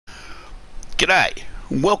G'day,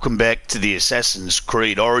 welcome back to the Assassin's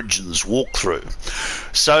Creed Origins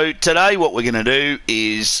walkthrough. So today what we're going to do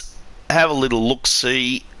is have a little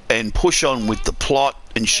look-see and push on with the plot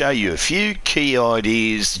and show you a few key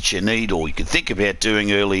ideas that you need or you can think about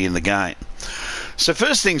doing early in the game. So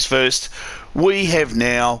first things first, we have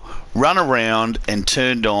now run around and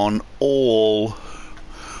turned on all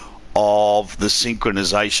of the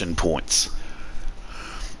synchronization points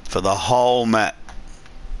for the whole map.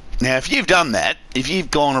 Now, if you've done that, if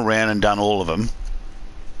you've gone around and done all of them,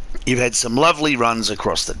 you've had some lovely runs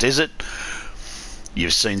across the desert,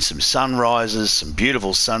 you've seen some sunrises, some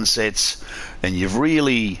beautiful sunsets, and you've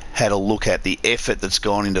really had a look at the effort that's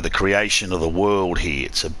gone into the creation of the world here.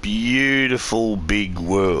 It's a beautiful, big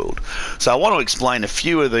world. So I want to explain a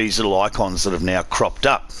few of these little icons that have now cropped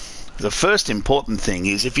up. The first important thing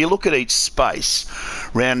is if you look at each space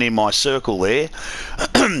round near my circle there,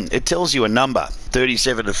 it tells you a number,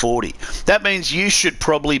 37 to 40. That means you should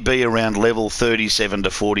probably be around level 37 to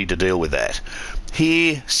 40 to deal with that.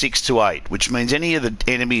 Here, 6 to 8, which means any of the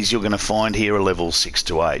enemies you're going to find here are level 6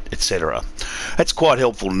 to 8, etc. That's quite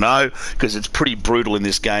helpful to know because it's pretty brutal in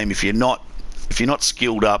this game. If you're not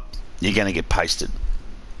skilled up, you're going to get pasted.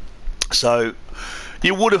 So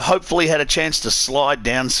you would have hopefully had a chance to slide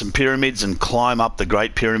down some pyramids and climb up the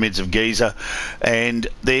Great Pyramids of Giza, and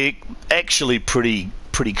they're actually pretty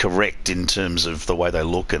correct in terms of the way they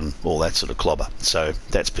look and all that sort of clobber. So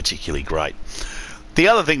that's particularly great. The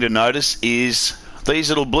other thing to notice is these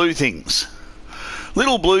little blue things.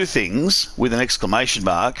 Little blue things with an exclamation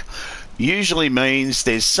mark usually means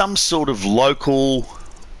there's some sort of local,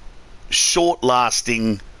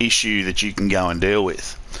 short-lasting issue that you can go and deal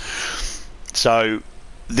with. So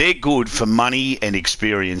they're good for money and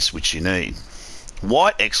experience, which you need.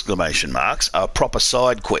 White exclamation marks are proper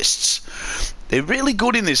side quests. They're really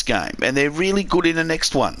good in this game, and they're really good in the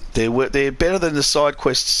next one. They're better than the side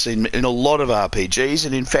quests in a lot of RPGs,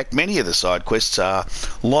 and in fact many of the side quests are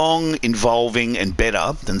long, involving, and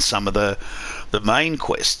better than some of the main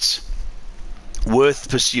quests. Worth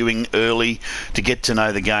pursuing early to get to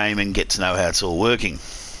know the game and get to know how it's all working.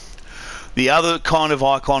 The other kind of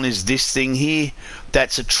icon is this thing here.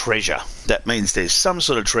 That's a treasure. That means there's some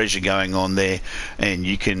sort of treasure going on there and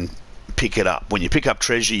you can pick it up. When you pick up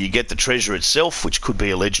treasure, you get the treasure itself, which could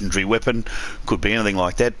be a legendary weapon, could be anything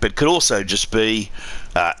like that, but could also just be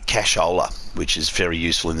cashola, which is very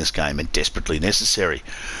useful in this game and desperately necessary.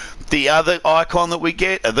 The other icon that we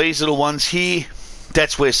get are these little ones here.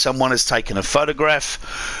 That's where someone has taken a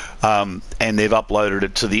photograph and they've uploaded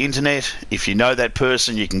it to the internet. If you know that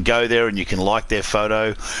person, you can go there and you can like their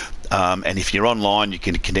photo. And if you're online, you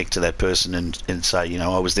can connect to that person and say, you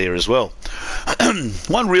know, I was there as well.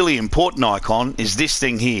 One really important icon is this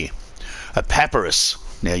thing here, a papyrus.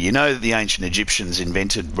 Now, you know that the ancient Egyptians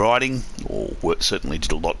invented writing, or certainly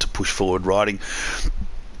did a lot to push forward writing,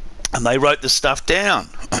 and they wrote the stuff down,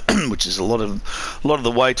 which is a lot of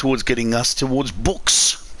the way towards getting us towards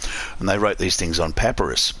books. And they wrote these things on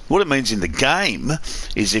papyrus. What it means in the game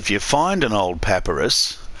is if you find an old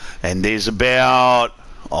papyrus, and there's about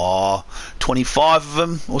 25 of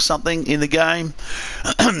them or something in the game,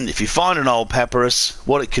 if you find an old papyrus,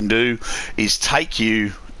 what it can do is take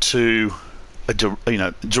you to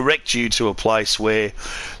direct you to a place where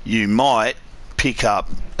you might pick up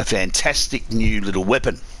a fantastic new little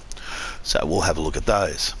weapon. So we'll have a look at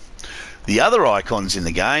those. The other icons in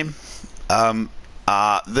the game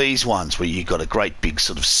are these ones where you've got a great big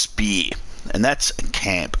sort of spear, and that's a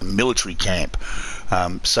camp, a military camp.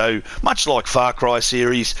 So much like Far Cry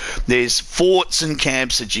series, there's forts and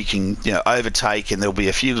camps that you can overtake, and there'll be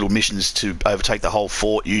a few little missions to overtake the whole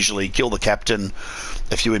fort, usually kill the captain,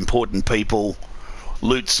 a few important people,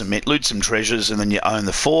 loot some treasures, and then you own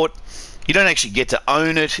the fort. You don't actually get to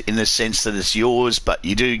own it in the sense that it's yours, but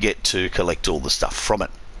you do get to collect all the stuff from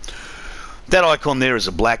it. That icon there is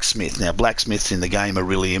a blacksmith. Now, blacksmiths in the game are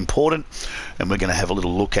really important, and we're going to have a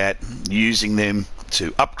little look at using them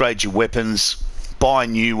to upgrade your weapons, buy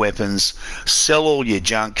new weapons, sell all your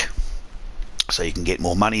junk so you can get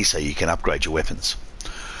more money so you can upgrade your weapons.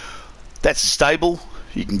 That's a stable.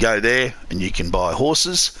 You can go there and you can buy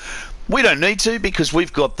horses. We don't need to because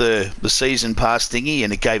we've got the season pass thingy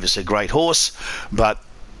and it gave us a great horse, but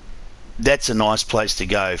that's a nice place to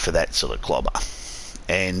go for that sort of clobber.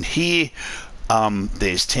 And here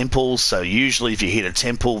there's temples, so usually if you hit a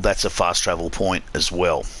temple, that's a fast travel point as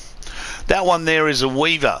well. That one there is a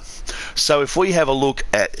weaver. So if we have a look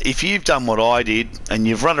at, if you've done what I did and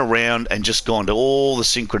you've run around and just gone to all the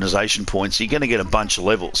synchronization points, you're going to get a bunch of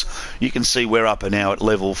levels. You can see we're up and now at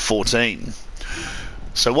level 14.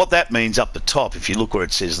 So what that means up the top, if you look where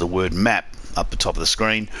it says the word map up the top of the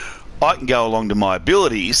screen, I can go along to my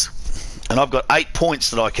abilities, and I've got 8 points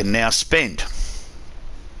that I can now spend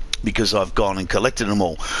because I've gone and collected them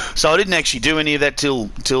all. So I didn't actually do any of that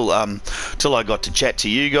till I got to chat to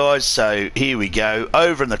you guys. So here we go.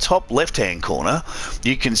 Over in the top left-hand corner,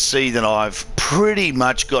 you can see that I've pretty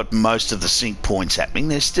much got most of the sync points happening.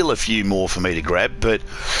 There's still a few more for me to grab, but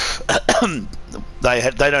they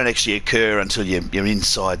don't actually occur until you're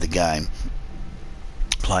inside the game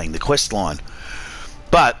playing the quest line.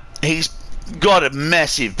 But he's got a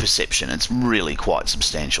massive perception. It's really quite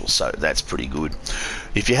substantial, so that's pretty good.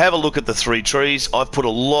 If you have a look at the 3 trees, I've put a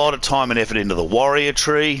lot of time and effort into the warrior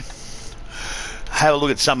tree. Have a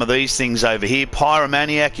look at some of these things over here.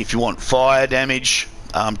 Pyromaniac, if you want fire damage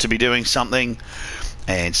to be doing something.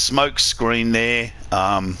 And smoke screen there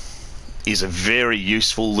is a very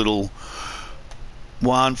useful little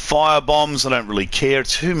one. Fire bombs I don't really care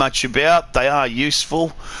too much about. They are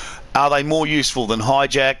useful. Are they more useful than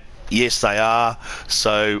hijack? Yes, they are.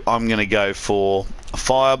 So I'm going to go for a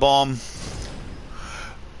firebomb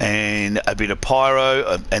and a bit of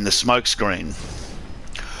pyro and the smoke screen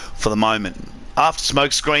for the moment. After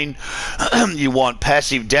smoke screen, you want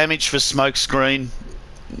passive damage for smoke screen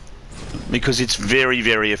because it's very,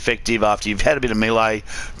 very effective after you've had a bit of melee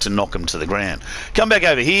to knock them to the ground. Come back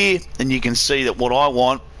over here and you can see that what I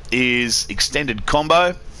want is extended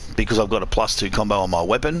combo because I've got a +2 combo on my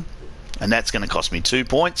weapon. And that's going to cost me 2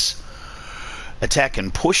 points. Attack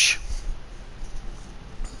and push.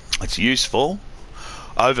 It's useful.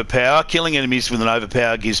 Overpower. Killing enemies with an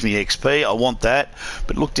overpower gives me XP. I want that.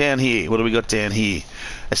 But look down here. What do we got down here?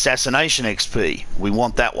 Assassination XP. We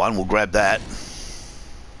want that one. We'll grab that.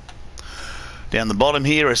 Down the bottom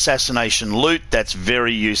here, assassination loot. That's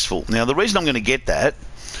very useful. Now, the reason I'm going to get that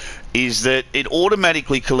is that it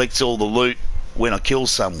automatically collects all the loot when I kill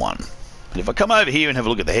someone. But if I come over here and have a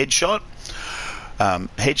look at the headshot,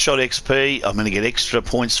 headshot XP, I'm going to get extra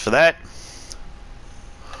points for that.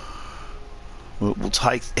 We'll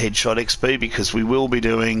take headshot XP because we will be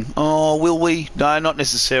doing... Oh, will we? No, not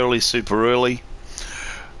necessarily super early.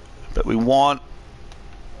 But we want...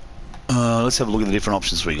 let's have a look at the different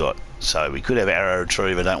options we got. So we could have arrow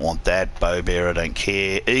retrieve, I don't want that. Bow bearer, I don't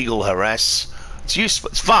care. Eagle harass. It's useful,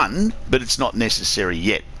 it's fun, but it's not necessary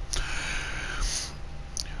yet.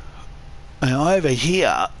 Now over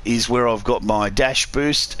here is where I've got my dash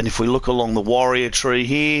boost, and if we look along the warrior tree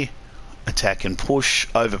here, attack and push,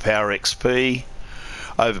 overpower XP,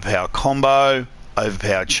 overpower combo,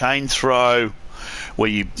 overpower chain throw, where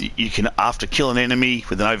you can, after kill an enemy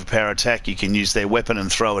with an overpower attack, you can use their weapon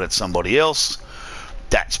and throw it at somebody else.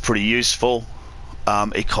 That's pretty useful.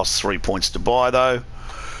 It costs 3 points to buy though.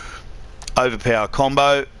 Overpower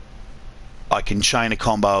combo, I can chain a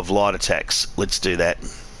combo of light attacks. Let's do that.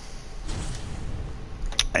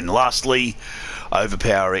 And lastly,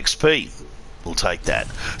 overpower XP. We'll take that.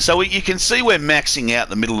 So you can see we're maxing out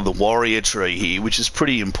the middle of the warrior tree here, which is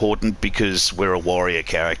pretty important because we're a warrior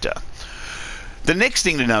character. The next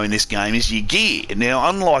thing to know in this game is your gear. Now,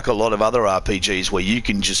 unlike a lot of other RPGs where you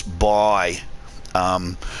can just buy,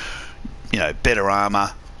 better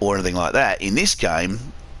armor or anything like that, in this game,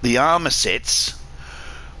 the armor sets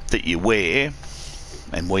that you wear,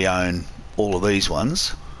 and we own all of these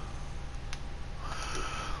ones,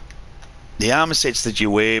 the armor sets that you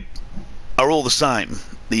wear are all the same.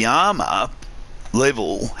 The armor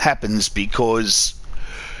level happens because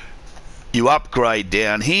you upgrade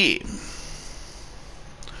down here.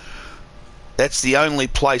 That's the only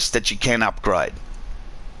place that you can upgrade.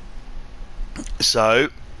 So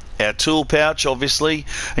our tool pouch, obviously,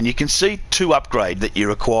 and you can see to upgrade that you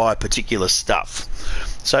require particular stuff.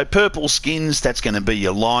 So purple skins, that's going to be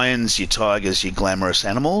your lions, your tigers, your glamorous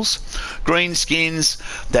animals. Green skins,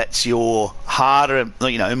 that's your harder,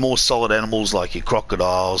 more solid animals like your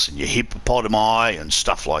crocodiles and your hippopotami and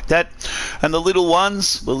stuff like that. And the little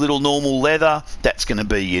ones, the little normal leather, that's going to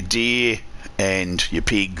be your deer and your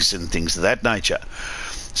pigs and things of that nature.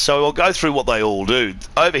 So I'll go through what they all do.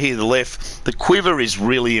 Over here to the left, the quiver is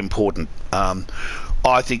really important.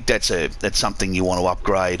 I think that's something you want to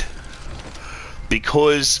upgrade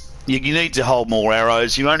because you need to hold more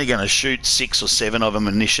arrows. You're only going to shoot 6 or 7 of them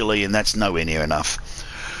initially, and that's nowhere near enough.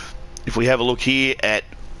 If we have a look here at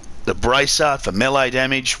the bracer for melee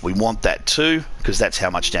damage, we want that too because that's how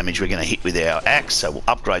much damage we're going to hit with our axe, so we'll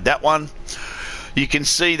upgrade that one. You can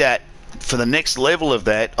see that for the next level of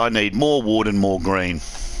that, I need more wood and more green.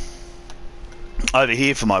 Over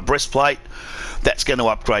here for my breastplate, that's going to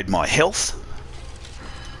upgrade my health.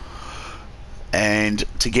 And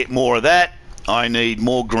to get more of that, I need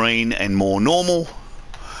more green and more normal.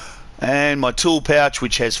 And my tool pouch,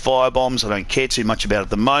 which has fire bombs, I don't care too much about at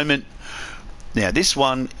the moment. Now this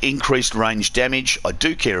one, increased range damage. I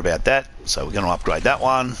do care about that, so we're going to upgrade that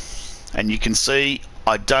one. And you can see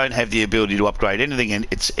I don't have the ability to upgrade anything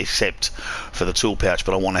except for the tool pouch,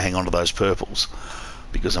 but I want to hang on to those purples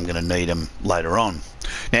because I'm going to need them later on.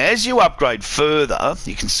 Now as you upgrade further,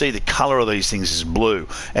 you can see the colour of these things is blue.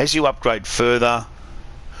 As you upgrade further,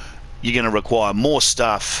 you're going to require more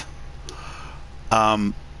stuff,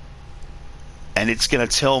 and it's going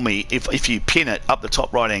to tell me, if you pin it up the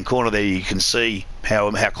top right hand corner there, you can see how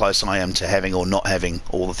close I am to having or not having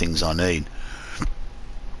all the things I need.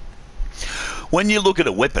 When you look at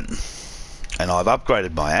a weapon, and I've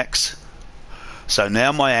upgraded my axe, so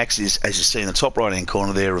now my axe is, as you see in the top right hand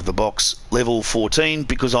corner there of the box, level 14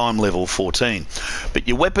 because I'm level 14. But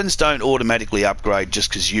your weapons don't automatically upgrade just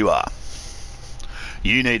because you are.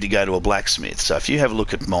 You need to go to a blacksmith. So if you have a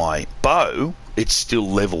look at my bow, it's still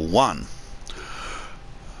level 1.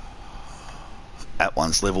 That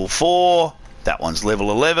one's level 4, that one's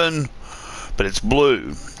level 11, but it's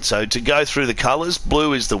blue. So to go through the colours,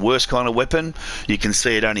 blue is the worst kind of weapon. You can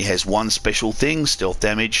see it only has one special thing, stealth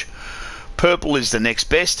damage. Purple is the next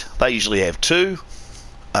best. They usually have 2,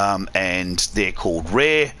 and they're called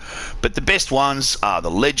rare. But the best ones are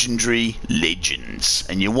the legendary legends,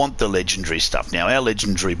 and you want the legendary stuff. Now our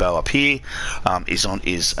legendary bow up here is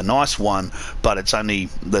a nice one, but it's only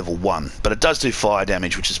level 1. But it does do fire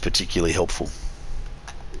damage, which is particularly helpful.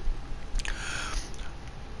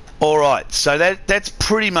 Alright, so that's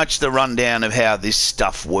pretty much the rundown of how this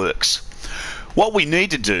stuff works. What we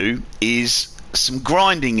need to do is some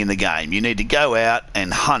grinding in the game. You need to go out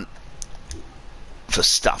and hunt for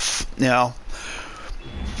stuff. Now,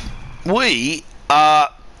 we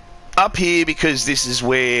are up here because this is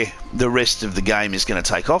where the rest of the game is going to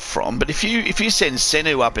take off from, but if you send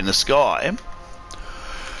Senu up in the sky,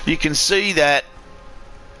 you can see that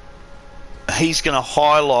he's going to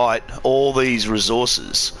highlight all these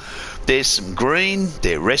resources. There's some green,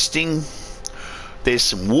 they're resting. There's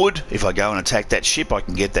some wood. If I go and attack that ship, I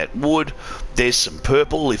can get that wood. There's some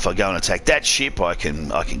purple. If I go and attack that ship, I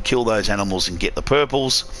can kill those animals and get the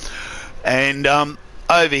purples. And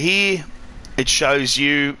over here, it shows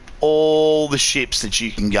you all the ships that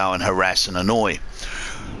you can go and harass and annoy.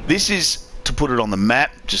 This is to put it on the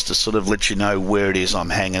map, just to sort of let you know where it is I'm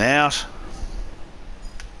hanging out.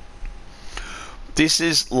 This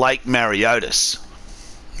is Lake Mariotis.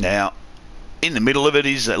 Now, in the middle of it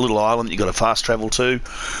is that little island that you've got to fast travel to.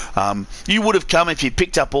 You would have come if you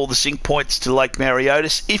picked up all the sync points to Lake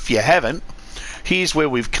Mariotis. If you haven't, here's where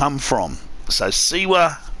we've come from. So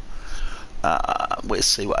Siwa, where's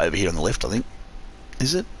Siwa? Over here on the left, I think.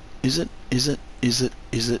 Is it? Is it? Is it? Is it?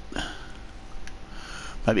 Is it?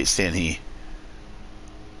 Maybe it's down here.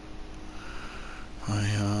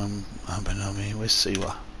 Where's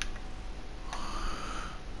Siwa?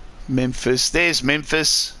 Memphis. There's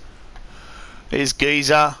Memphis. There's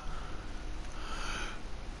Giza.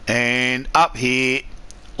 And up here,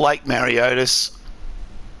 Lake Mariotis.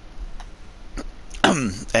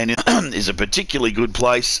 And it is a particularly good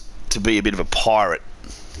place to be a bit of a pirate.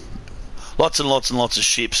 Lots and lots and lots of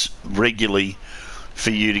ships regularly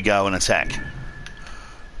for you to go and attack.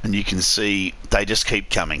 And you can see they just keep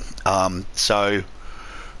coming. So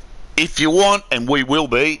if you want, and we will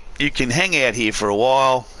be, you can hang out here for a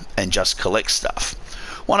while and just collect stuff.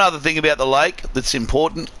 One other thing about the lake that's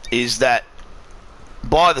important is that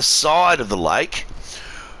by the side of the lake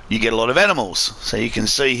you get a lot of animals. So you can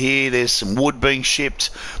see here there's some wood being shipped,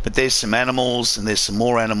 but there's some animals and there's some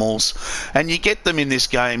more animals, and you get them in this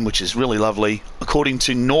game, which is really lovely, according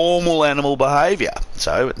to normal animal behaviour.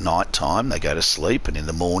 So at night time they go to sleep, and in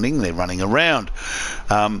the morning they're running around.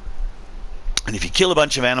 And if you kill a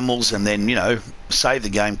bunch of animals and then, you know, save the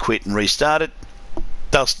game, quit and restart it,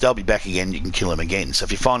 they'll be back again. You can kill them again. So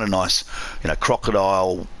if you find a nice, you know,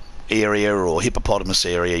 crocodile area or hippopotamus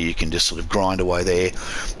area, you can just sort of grind away there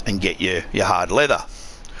and get your hard leather.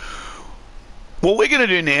 What we're going to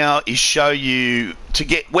do now is show you, to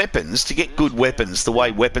get weapons, to get good weapons, the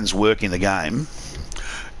way weapons work in the game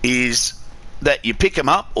is that you pick them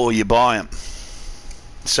up or you buy them.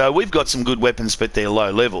 So we've got some good weapons, but they're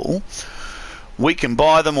low level. We can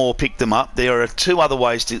buy them or pick them up. There are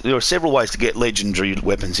several ways to get legendary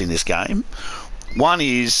weapons in this game. One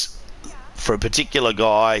is for a particular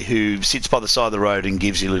guy who sits by the side of the road and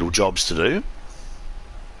gives you little jobs to do.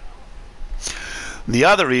 The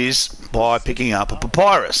other is by picking up a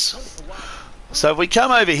papyrus. So if we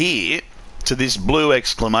come over here to this blue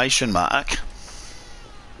exclamation mark,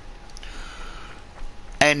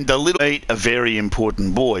 and the little meet a very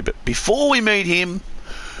important boy. But before we meet him,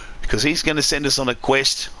 because he's going to send us on a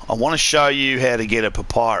quest. I want to show you how to get a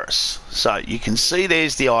papyrus. So you can see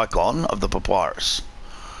there's the icon of the papyrus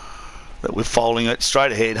that we're following it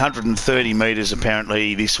straight ahead, 130 metres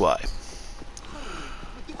apparently this way.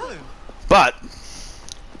 But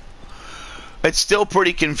it's still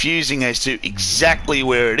pretty confusing as to exactly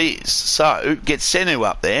where it is. So get Senu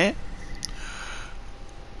up there.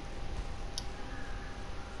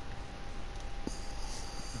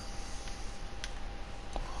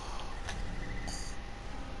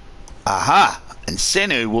 Aha! And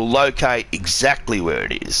Senu will locate exactly where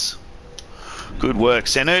it is. Good work,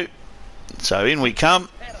 Senu. So in we come.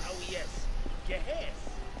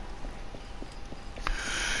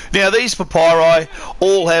 Now these papyri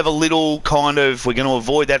all have a little kind of, we're going to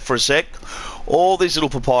avoid that for a sec. All these little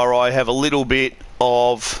papyri have a little bit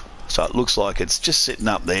of, so it looks like it's just sitting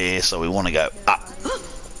up there, so we want to go up.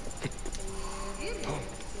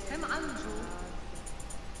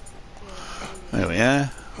 There we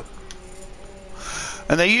are.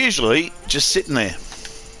 And they're usually just sitting there.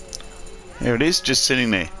 There it is, just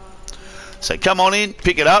sitting there. So come on in,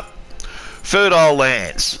 pick it up. Fertile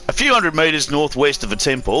lands. A few hundred metres northwest of a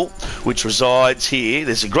temple, which resides here.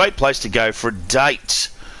 There's a great place to go for a date.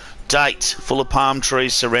 Full of palm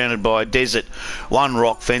trees surrounded by a desert. One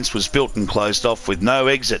rock fence was built and closed off with no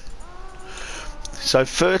exit. So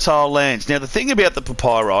fertile lands. Now the thing about the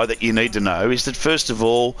papyri that you need to know is that first of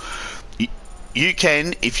all, you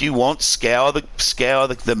can, if you want, scour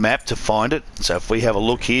the map to find it. So if we have a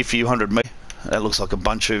look here, a few hundred metres. That looks like a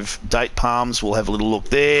bunch of date palms. We'll have a little look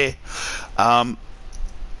there. And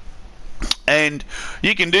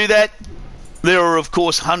you can do that. There are, of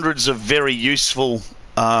course, hundreds of very useful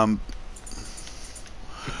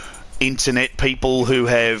internet people who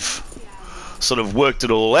have sort of worked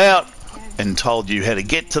it all out and told you how to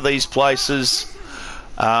get to these places.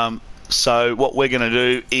 So what we're going to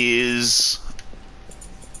do is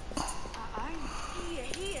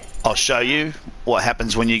I'll show you what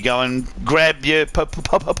happens when you go and grab your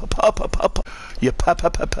papyri.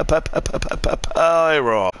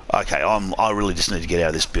 Okay, I really just need to get out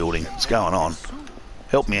of this building. What's going on?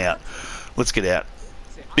 Help me out. Let's get out.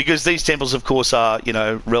 Because these temples, of course, are, you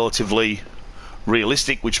know, relatively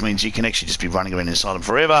realistic, which means you can actually just be running around inside them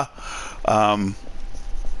forever.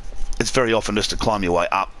 It's very often just to climb your way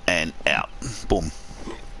up and out. Boom.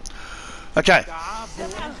 Okay.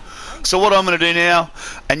 So what I'm going to do now,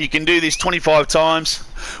 and you can do this 25 times,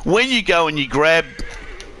 when you go and you grab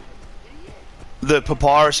the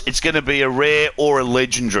papyrus, it's going to be a rare or a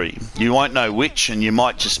legendary. You won't know which, and you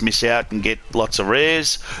might just miss out and get lots of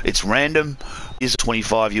rares. It's random. Is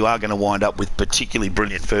 25, you are going to wind up with particularly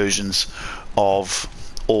brilliant versions of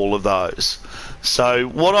all of those. So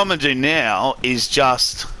what I'm going to do now is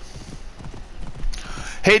just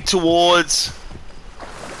head towards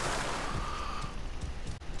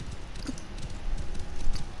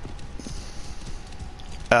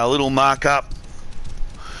our little mark-up.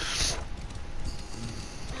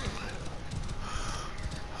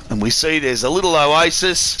 And we see there's a little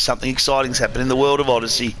oasis. Something exciting's happened in the world of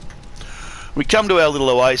Odyssey. We come to our little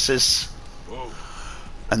oasis,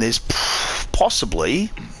 and there's possibly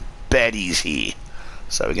baddies here.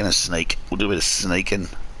 So we're going to sneak. We'll do a bit of sneaking.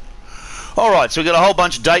 Alright, so we've got a whole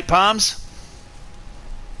bunch of date palms.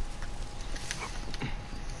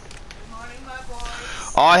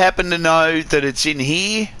 I happen to know that it's in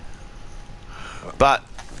here, but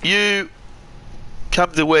you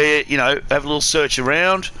come to where, you know, have a little search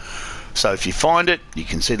around. So if you find it, you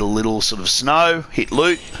can see the little sort of snow, hit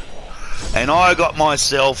loot. And I got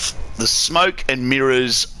myself the Smoke and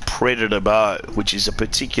Mirrors Predator bow, which is a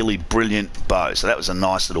particularly brilliant bow. So that was a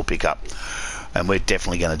nice little pickup. And we're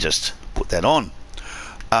definitely going to just put that on.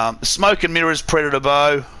 Smoke and Mirrors Predator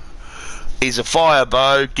bow is a fire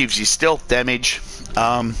bow, gives you stealth damage,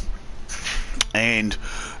 and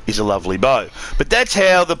is a lovely bow. But that's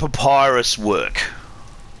how the papyrus work.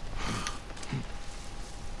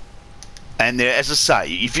 And there, as I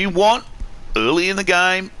say, if you want, early in the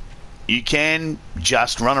game, you can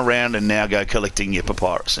just run around and now go collecting your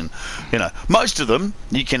papyrus. And, you know, most of them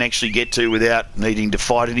you can actually get to without needing to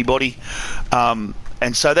fight anybody.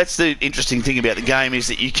 And so that's the interesting thing about the game, is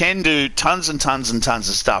that you can do tons and tons and tons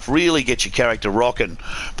of stuff, really get your character rocking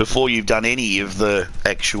before you've done any of the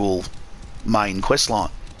actual main quest line.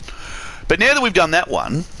 But now that we've done that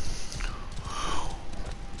one,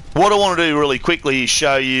 what I want to do really quickly is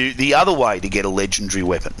show you the other way to get a legendary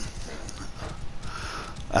weapon.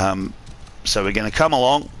 So we're going to come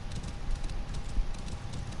along,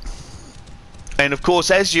 and of course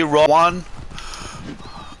as you ride one,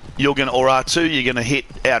 you're going to, or R2, you're going to hit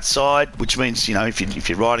outside, which means, you know, if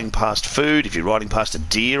you're riding past food, if you're riding past a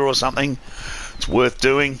deer or something, it's worth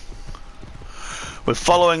doing. We're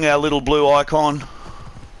following our little blue icon.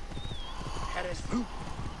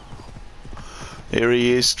 There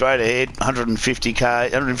he is, straight ahead,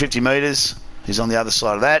 150 metres. He's on the other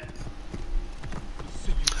side of that.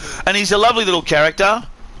 And he's a lovely little character.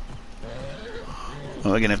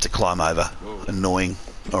 Oh, we're going to have to climb over. Annoying.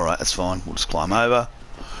 Alright, that's fine. We'll just climb over.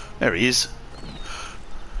 There he is.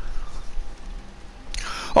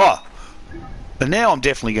 Oh, and now I'm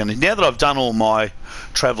definitely going to, now that I've done all my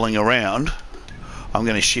travelling around, I'm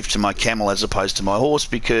going to shift to my camel as opposed to my horse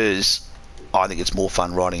because I think it's more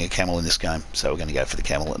fun riding a camel in this game. So we're going to go for the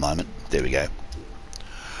camel at the moment. There we go.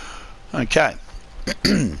 Okay.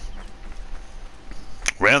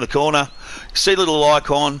 Round the corner. See the little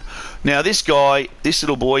icon. Now this guy, this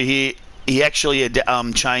little boy here, he actually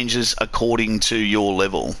changes according to your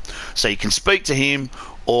level. So you can speak to him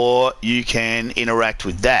or you can interact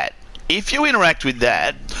with that. If you interact with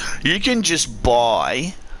that, you can just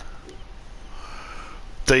buy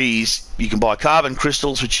these. You can buy carbon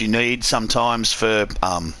crystals, which you need sometimes for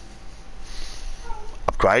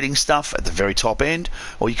upgrading stuff at the very top end,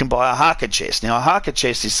 or you can buy a Haka chest. Now a Haka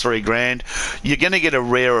chest is $3 grand. You're going to get a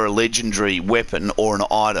rare or a legendary weapon or an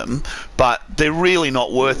item, but they're really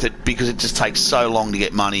not worth it because it just takes so long to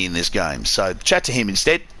get money in this game. So chat to him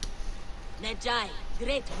instead. Nejai,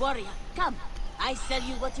 great warrior, come. I sell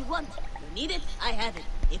you what you want. You need it, I have it.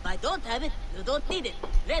 If I don't have it, you don't need it.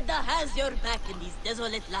 Redda has your back in these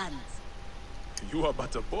desolate lands. You are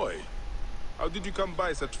but a boy. How did you come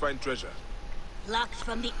by such fine treasure? Plucked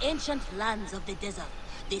from the ancient lands of the desert,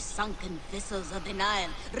 the sunken vessels of the Nile,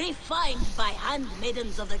 refined by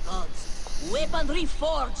handmaidens of the gods, weaponry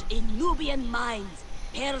forged in Nubian mines,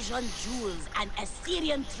 Persian jewels, and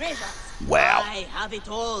Assyrian treasures. Wow. I have it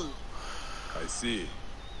all. I see.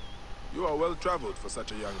 You are well traveled for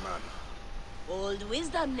such a young man. Old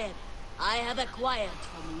wisdom, Ned. I have acquired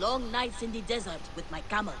from long nights in the desert with my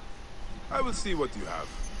camel. I will see what you have.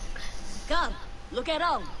 Come, look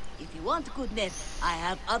around. If you want good, Ned, I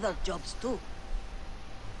have other jobs too.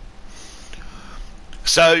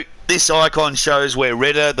 So this icon shows where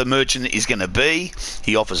Redda, the merchant, is going to be.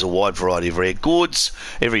 He offers a wide variety of rare goods.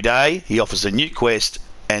 Every day he offers a new quest,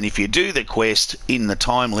 and if you do the quest in the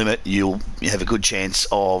time limit, you'll have a good chance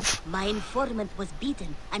of... My informant was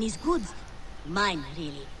beaten, and his goods, mine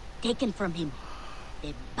really, taken from him.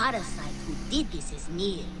 The parasite who did this is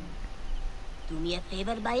near. Do me a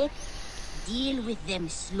favor by it. Deal with them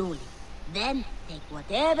slowly. Then take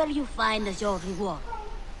whatever you find as your reward.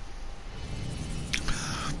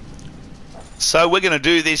 So we're going to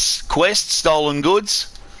do this quest, stolen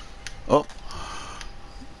goods. Oh.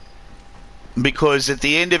 Because at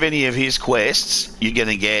the end of any of his quests, you're going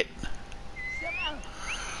to get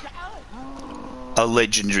a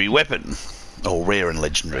legendary weapon. Or rare and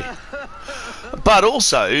legendary. But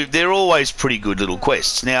also, they're always pretty good little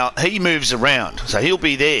quests. Now, he moves around, so he'll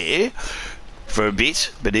be there for a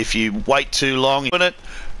bit, but if you wait too long on it,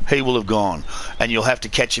 he will have gone, and you'll have to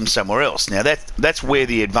catch him somewhere else. Now, that's where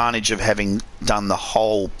the advantage of having done the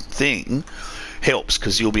whole thing helps,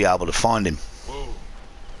 because you'll be able to find him.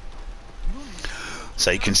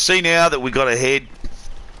 So you can see now that we've got a head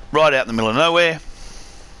right out in the middle of nowhere.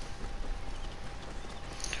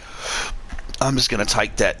 I'm just going to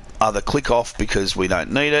take that other click off because we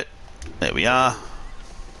don't need it. There we are.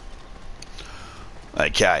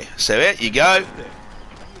 Okay, so out you go.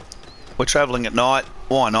 We're travelling at night.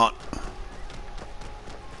 Why not?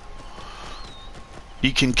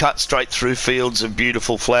 You can cut straight through fields of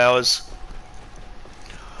beautiful flowers.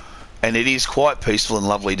 And it is quite peaceful and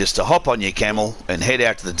lovely just to hop on your camel and head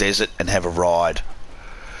out to the desert and have a ride.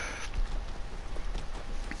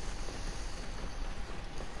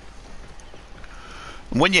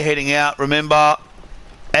 When you're heading out, remember,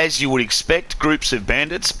 as you would expect, groups of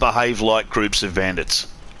bandits behave like groups of bandits.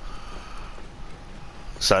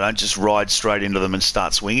 So don't just ride straight into them and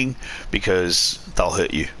start swinging, because they'll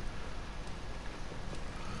hurt you.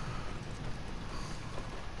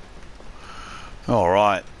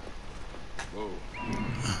 Alright.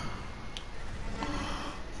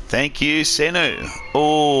 Thank you, Senu.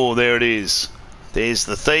 Oh, there it is. There's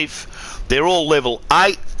the thief. They're all level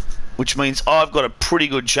 8. Which means I've got a pretty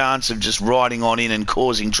good chance of just riding on in and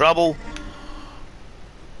causing trouble.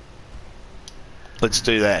 Let's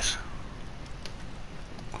do that.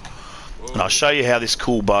 And I'll show you how this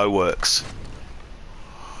cool bow works.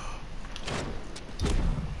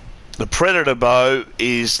 The Predator bow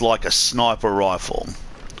is like a sniper rifle.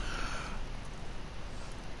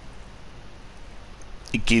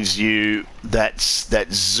 it gives you that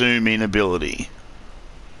zoom in ability.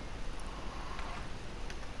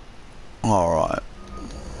 All right.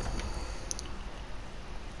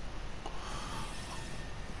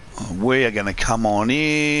 We are going to come on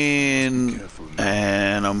in,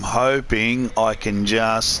 and I'm hoping I can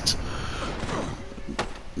just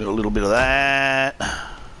get a little bit of that.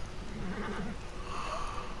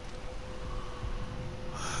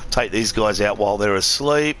 Take these guys out while they're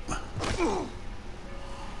asleep.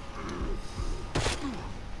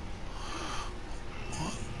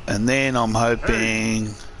 And then I'm hoping...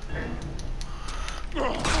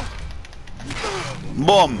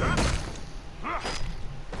 Boom!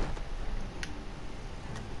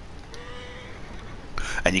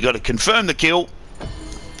 And you got to confirm the kill.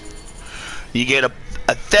 You get a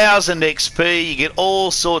 1,000 XP. You get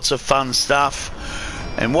all sorts of fun stuff.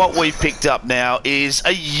 And what we've picked up now is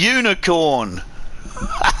a unicorn.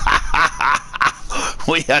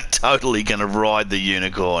 We are totally going to ride the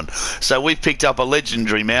unicorn. So we've picked up a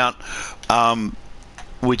legendary mount,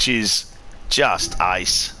 which is just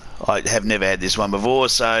ace. I have never had this one before,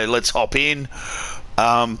 so let's hop in.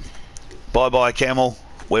 Bye-bye, camel.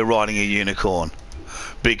 We're riding a unicorn.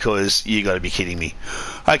 Because you got to be kidding me.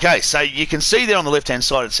 Okay, so you can see there on the left-hand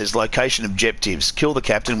side it says location objectives. Kill the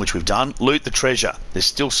captain, which we've done. Loot the treasure. There's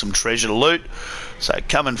still some treasure to loot. So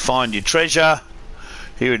come and find your treasure.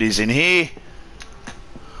 Here it is in here.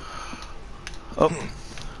 Oh.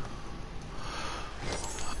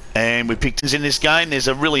 And we picked this in this game. There's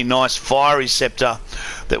a really nice fiery scepter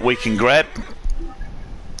that we can grab.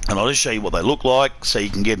 And I'll just show you what they look like so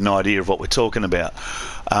you can get an idea of what we're talking about.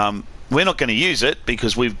 We're not going to use it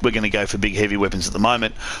because we're going to go for big heavy weapons at the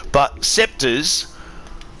moment. But scepters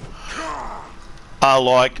are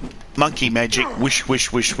like monkey magic. Whoosh,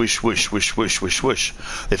 whoosh, whoosh, whoosh, whoosh, whoosh, whoosh, whoosh, whoosh.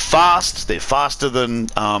 They're fast. They're faster than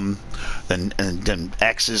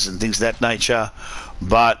axes and things of that nature.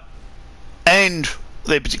 And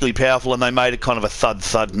they're particularly powerful, and they made a kind of a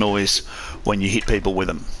thud noise when you hit people with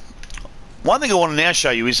them. One thing I want to now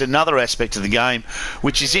show you is another aspect of the game,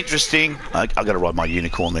 which is interesting. I've got to ride my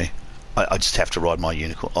unicorn there. I just have to ride my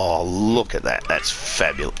unicorn. Oh, look at that. That's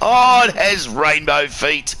fabulous. Oh, it has rainbow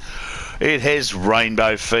feet. It has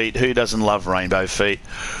rainbow feet. Who doesn't love rainbow feet?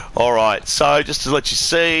 All right, so just to let you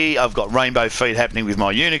see, I've got rainbow feet happening with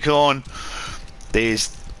my unicorn. There's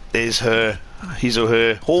her, his or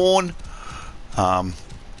her horn. And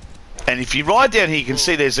if you ride down here, you can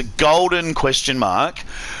see there's a golden question mark.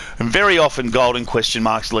 And very often golden question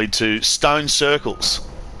marks lead to stone circles.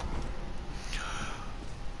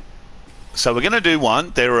 So we're going to do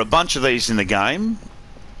one. There are a bunch of these in the game,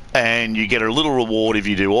 and you get a little reward if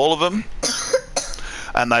you do all of them.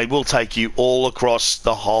 And they will take you all across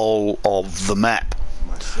the whole of the map.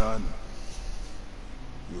 My son,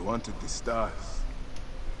 you wanted the stars.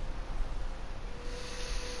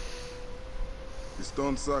 The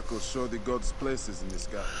stone circles show the gods' places in the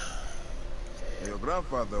sky. And your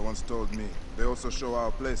grandfather once told me they also show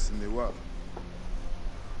our place in the world.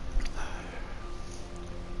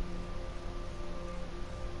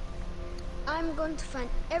 I'm going to find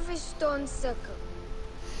every stone circle,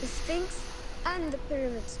 the Sphinx and the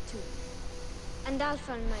pyramids too. And I'll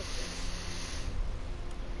find my place.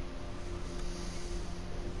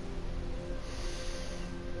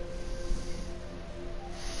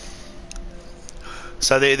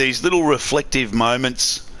 So there are these little reflective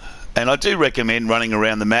moments, and I do recommend running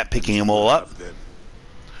around the map picking them all up.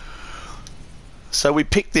 So we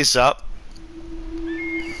pick this up.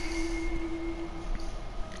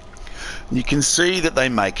 You can see that they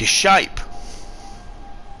make a shape.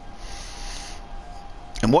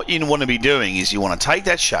 And what you want to be doing is you want to take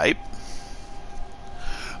that shape,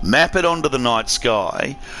 map it onto the night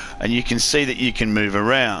sky, and you can see that you can move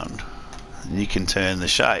around. And you can turn the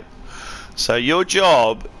shape. So your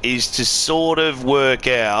job is to sort of work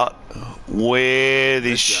out where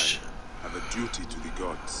this have a duty to the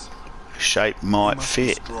gods. Shape might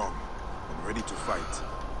fit. Be strong and ready to fight.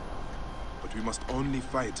 But we must only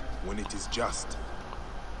fight when it is just.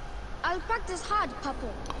 I'll practice hard, Papa.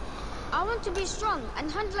 I want to be strong and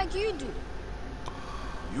hunt like you do.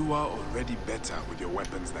 You are already better with your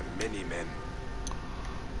weapons than many men.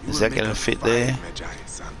 Is that going to fit there? Magi,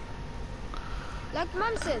 son. Like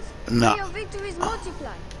Mom says, no. May your victories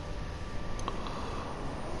multiply.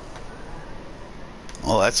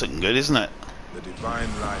 Oh, that's looking good, isn't it? The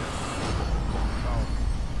divine lion.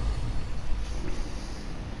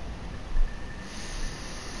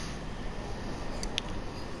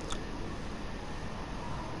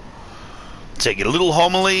 Take a little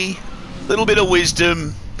homily, little bit of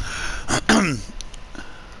wisdom,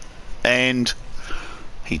 and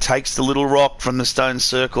he takes the little rock from the stone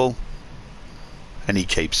circle and he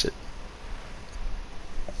keeps it.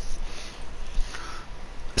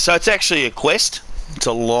 So it's actually a quest. It's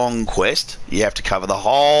a long quest. You have to cover the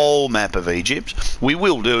whole map of Egypt. We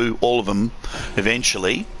will do all of them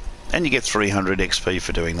eventually, and you get 300 XP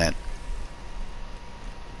for doing that.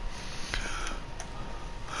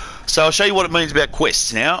 So I'll show you what it means about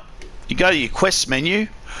quests now. You go to your quests menu,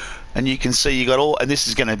 and you can see you got all, and this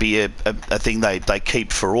is going to be a thing they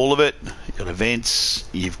keep for all of it. You've got events,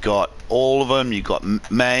 you've got all of them, you've got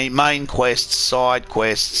main quests, side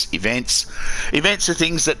quests, events. Events are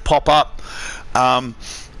things that pop up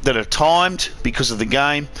that are timed because of the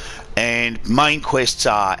game, and main quests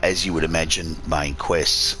are, as you would imagine, main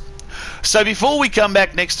quests. So before we come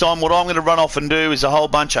back next time, what I'm going to run off and do is a whole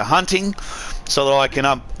bunch of hunting so that I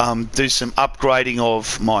can do some upgrading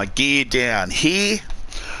of my gear down here.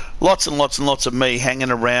 Lots and lots and lots of me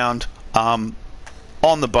hanging around on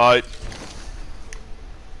the boat,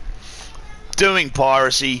 doing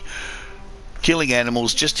piracy, killing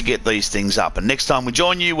animals just to get these things up. And next time we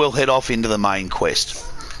join you, we'll head off into the main quest.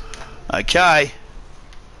 Okay.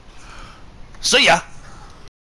 See ya.